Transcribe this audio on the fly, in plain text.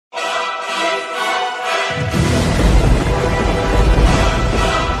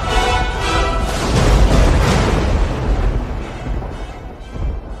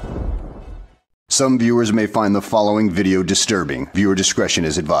Some viewers may find the following video disturbing. Viewer discretion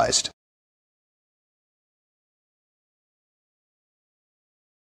is advised.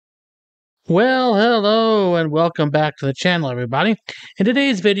 Well, hello and welcome back to the channel, everybody. In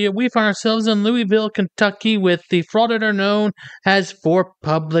today's video, we find ourselves in Louisville, Kentucky with the frauditor known as For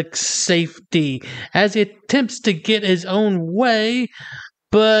Public Safety, as he attempts to get his own way,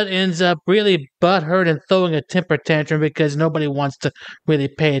 but ends up really butthurt and throwing a temper tantrum because nobody wants to really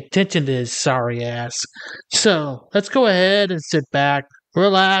pay attention to his sorry ass. So, let's go ahead and sit back,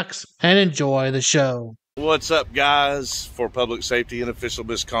 relax, and enjoy the show. What's up, guys? For Public Safety and Official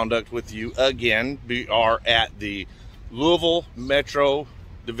Misconduct with you again. We are at the Louisville Metro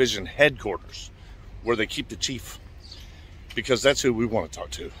Division headquarters where they keep the chief, because that's who we want to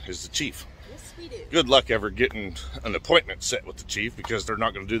talk to, is the chief. Yes, we do. Good luck ever getting an appointment set with the chief, because they're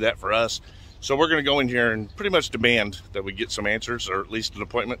not going to do that for us. So we're going to go in here and pretty much demand that we get some answers, or at least an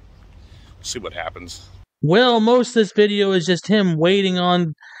appointment. See what happens. Well, most of this video is just him waiting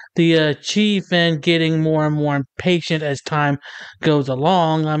on the chief and getting more and more impatient as time goes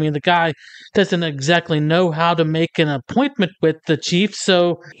along. I mean, the guy doesn't exactly know how to make an appointment with the chief,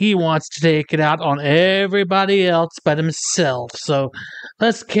 so he wants to take it out on everybody else but himself. So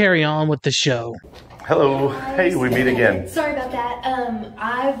let's carry on with the show. Hello. Hey, we meet again. Sorry about that.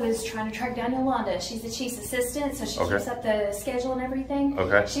 I was trying to track down Yolanda. She's the chief's assistant, so she keeps up the schedule and everything.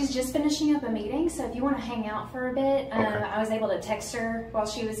 Okay. She's just finishing up a meeting, so if you want to hang out for a bit, I was able to text her while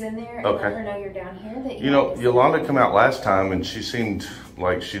she was in there and let her know you're down here. That you know, Yolanda came out last time and she seemed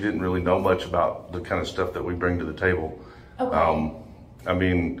like she didn't really know much about the kind of stuff that we bring to the table. Okay. I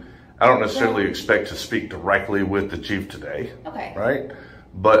mean, I don't necessarily expect to speak directly with the chief today. Okay. Right?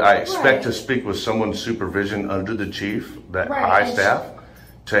 But I expect to speak with someone's supervision under the chief, that high staff,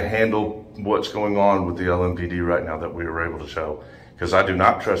 to handle what's going on with the LMPD right now that we were able to show. Because I do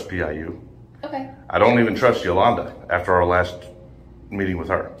not trust PIU. Okay. I don't even trust Yolanda after our last meeting with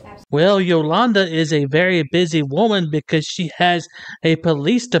her. Well, Yolanda is a very busy woman because she has a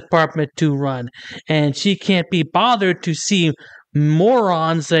police department to run, and she can't be bothered to see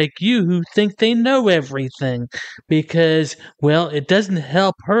morons like you who think they know everything, because, well, it doesn't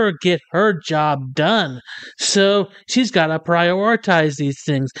help her get her job done. So she's got to prioritize these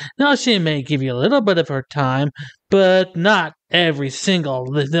things. Now, she may give you a little bit of her time, but not every single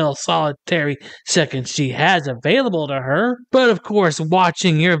little solitary second she has available to her. But of course,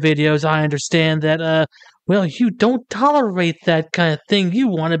 watching your videos, I understand that, well, you don't tolerate that kind of thing. You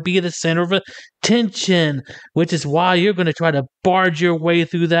want to be the center of attention, which is why you're going to try to barge your way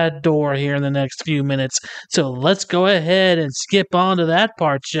through that door here in the next few minutes. So let's go ahead and skip on to that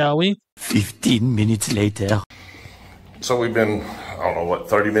part, shall we? 15 minutes later. So we've been, I don't know, what,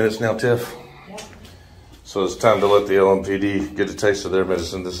 30 minutes now, Tiff? So it's time to let the LMPD get a taste of their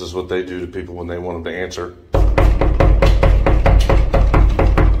medicine. This is what they do to people when they want them to answer.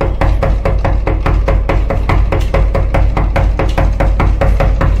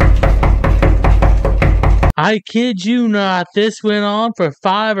 I kid you not, this went on for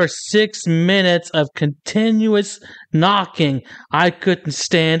 5 or 6 minutes of continuous knocking. I couldn't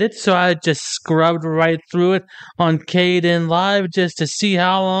stand it, so I just scrubbed right through it on Caden Live just to see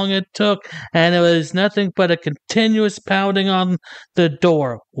how long it took, and it was nothing but a continuous pounding on the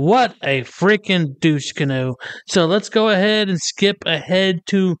door. What a freaking douche canoe. So let's go ahead and skip ahead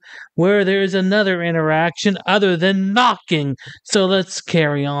to where there's another interaction other than knocking. So let's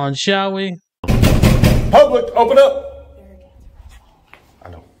carry on, shall we? Public, open up! I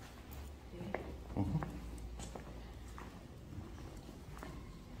know.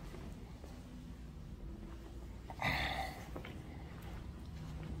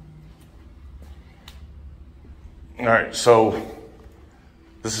 All right, so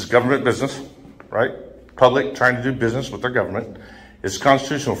this is government business, right? Public trying to do business with their government. It's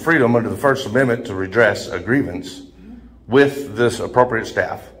constitutional freedom under the First Amendment to redress a grievance with this appropriate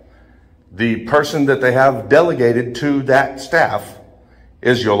staff. The person that they have delegated to that staff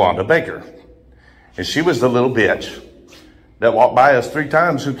is Yolanda Baker. And she was the little bitch that walked by us 3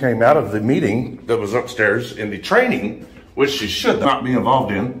 times, who came out of the meeting that was upstairs in the training, which she should not be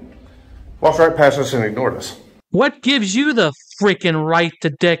involved in, walked right past us and ignored us. What gives you the freaking right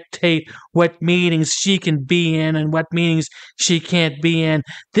to dictate what meetings she can be in and what meetings she can't be in?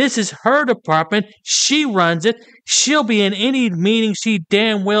 This is her department. She runs it. She'll be in any meeting she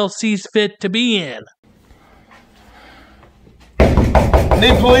damn well sees fit to be in.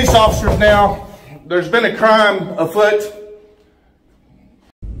 Need police officers now. There's been a crime afoot.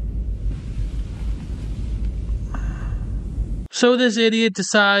 So this idiot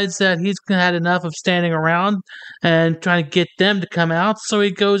decides that he's had enough of standing around and trying to get them to come out. So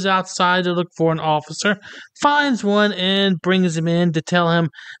he goes outside to look for an officer, finds one, and brings him in to tell him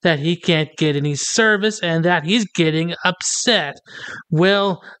that he can't get any service and that he's getting upset.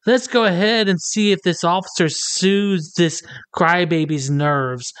 Well, let's go ahead and see if this officer soothes this crybaby's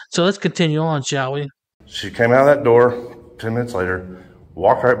nerves. So let's continue on, shall we? She came out of that door 10 minutes later,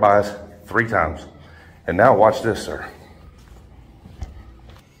 walked right by us 3 times. And now watch this, sir.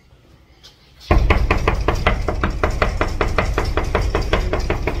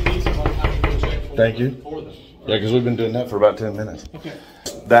 Thank you. Yeah, because we've been doing that for about 10 minutes. Okay.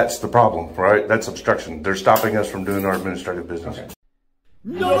 That's the problem, right? That's obstruction. They're stopping us from doing our administrative business. Okay.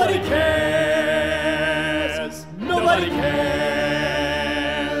 Nobody cares! Nobody cares!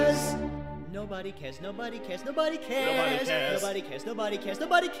 Nobody cares, nobody cares, nobody cares! Nobody cares, nobody cares,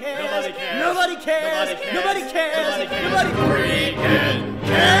 nobody cares! Nobody cares! Nobody cares! Nobody cares! Nobody freaking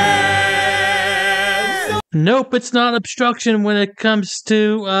cares! Nope, it's not obstruction when it comes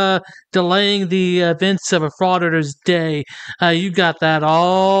to delaying the events of a frauditor's day. You got that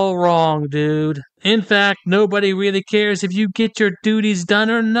all wrong, dude. In fact, nobody really cares if you get your duties done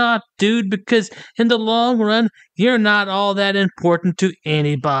or not, dude, because in the long run, you're not all that important to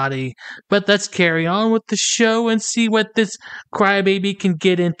anybody. But let's carry on with the show and see what this crybaby can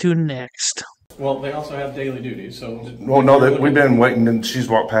get into next. Well, they also have daily duties, so... Well, no, we've been waiting and she's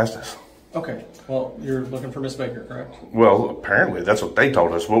walked past us. Okay. Well, you're looking for Miss Baker, correct? Well, apparently that's what they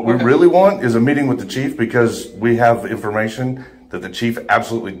told us. What we really want is a meeting with the chief because we have information that the chief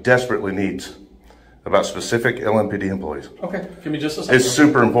absolutely desperately needs about specific LMPD employees. Okay. Give me just a second. It's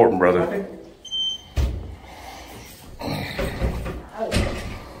super important, brother. Okay.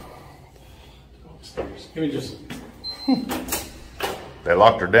 Give me just... They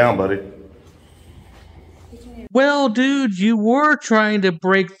locked her down, buddy. Well, dude, you were trying to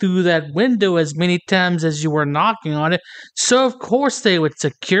break through that window as many times as you were knocking on it, so of course they would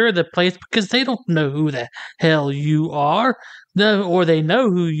secure the place because they don't know who the hell you are, or they know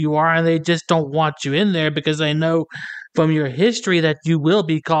who you are and they just don't want you in there because they know from your history that you will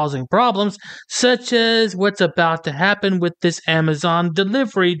be causing problems, such as what's about to happen with this Amazon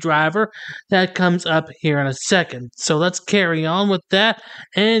delivery driver that comes up here in a second. So let's carry on with that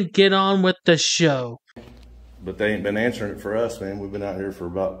and get on with the show. But they ain't been answering it for us, man. We've been out here for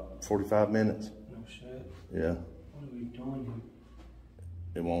about 45 minutes. No shit. Yeah. What are we doing here?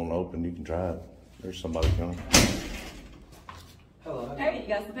 It won't open. You can try it. There's somebody coming. Hello. Hey, you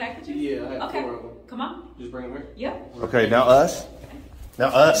got some packages? Yeah, I have 4 of them. Come on. Just bring them here? Yep. Okay, now us. Now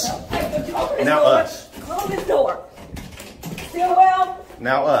us. Now us. Close this door. Stillwell.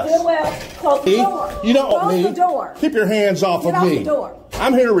 Now us. Stillwell. Close the door. You don't Close me. the door. Keep your hands off Get of off me. the door.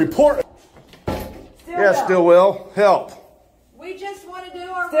 I'm here to report. Yeah, Stillwell. Help. We just want to do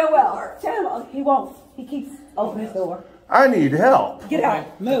our Stillwell. Tell him he won't. He keeps opening his door. I need help. Get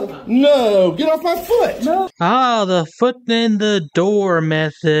out. Move. No, get off my foot. Move. Ah, the foot in the door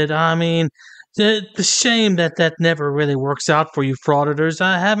method. I mean, the shame that never really works out for you frauditors.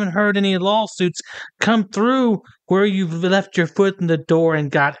 I haven't heard any lawsuits come through where you've left your foot in the door and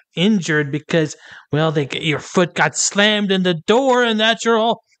got injured because, well, your foot got slammed in the door and that's your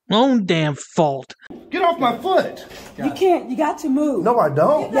own damn fault. Get off my foot. You can't. You got to move. No, I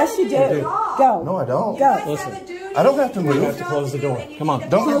don't. Yes, you do. Go. No, I don't. Go. Listen. I don't have to move. You have to close the door. Come on.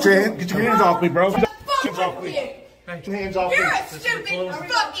 Don't Get your hands off me, bro. Get your hands off me. Get your hands off me. You're a stupid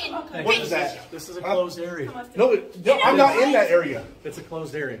fucking. What is that? This is a closed area. No, I'm not in that area. It's a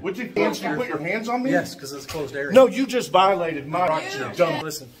closed area. Would you put your hands on me? Yes, because it's a closed area. No, you just violated my rights. You dumb.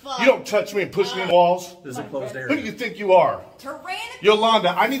 Listen. You don't touch me and push me in walls. This is a closed Who do area. you think you are? Yolanda,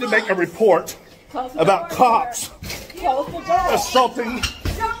 I need to make a report about cops assaulting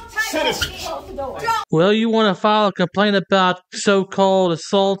citizens. Well, you want to file a complaint about so-called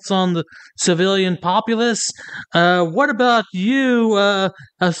assaults on the civilian populace? What about you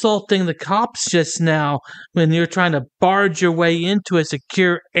assaulting the cops just now when you're trying to barge your way into a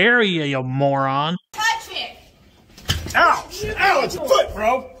secure area, you moron? Touch it. Ouch! Ow, it's a foot,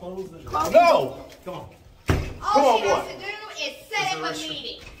 bro! No! Come on. All she has to do is set up a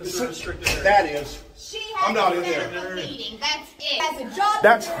meeting. This is a restricted area. That is. She has I'm not to in set there. up a meeting. That's it. As a job.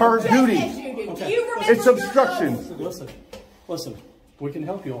 That's her duty. It's obstruction. Listen. We can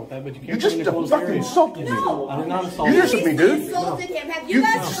help you with that, but you You can't just go in a closed fucking area. insulted me. I did not insult You you. just me, dude. Insulted him. Have you You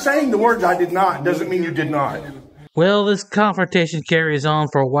guys saying the words I did not doesn't mean you did not. Well, this confrontation carries on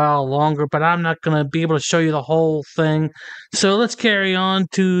for a while longer, but I'm not going to be able to show you the whole thing. So let's carry on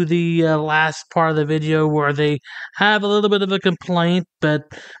to the last part of the video where they have a little bit of a complaint, but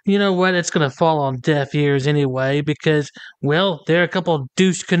you know what? It's going to fall on deaf ears anyway because, well, they're a couple of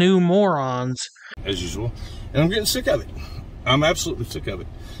douche canoe morons. As usual. And I'm getting sick of it. I'm absolutely sick of it.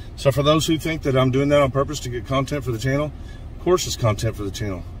 So for those who think that I'm doing that on purpose to get content for the channel, of course it's content for the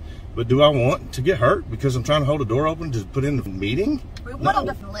channel. But do I want to get hurt because I'm trying to hold a door open to put in the meeting? We want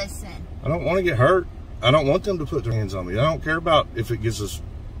them to listen. I don't want to get hurt. I don't want them to put their hands on me. I don't care about if it gives us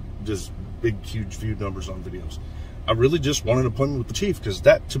just big, huge view numbers on videos. I really just want an appointment with the chief because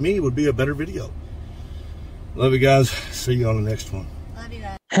that, to me, would be a better video. Love you guys. See you on the next one. Love you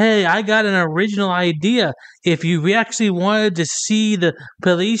guys. Hey, I got an original idea. If you actually wanted to see the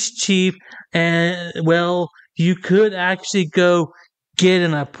police chief, and well, you could actually go get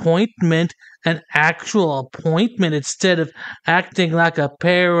an appointment, an actual appointment, instead of acting like a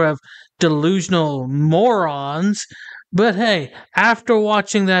pair of delusional morons. But hey, after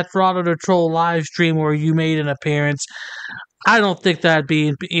watching that Frauditor Troll live stream where you made an appearance, I don't think that'd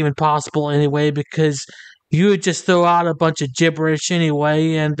be even possible anyway, because you would just throw out a bunch of gibberish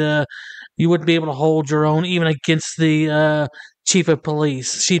anyway, and you wouldn't be able to hold your own even against the chief of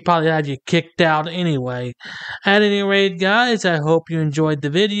police. She'd probably have you kicked out anyway. At any rate, guys, I hope you enjoyed the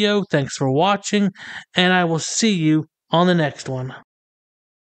video. Thanks for watching, and I will see you on the next one.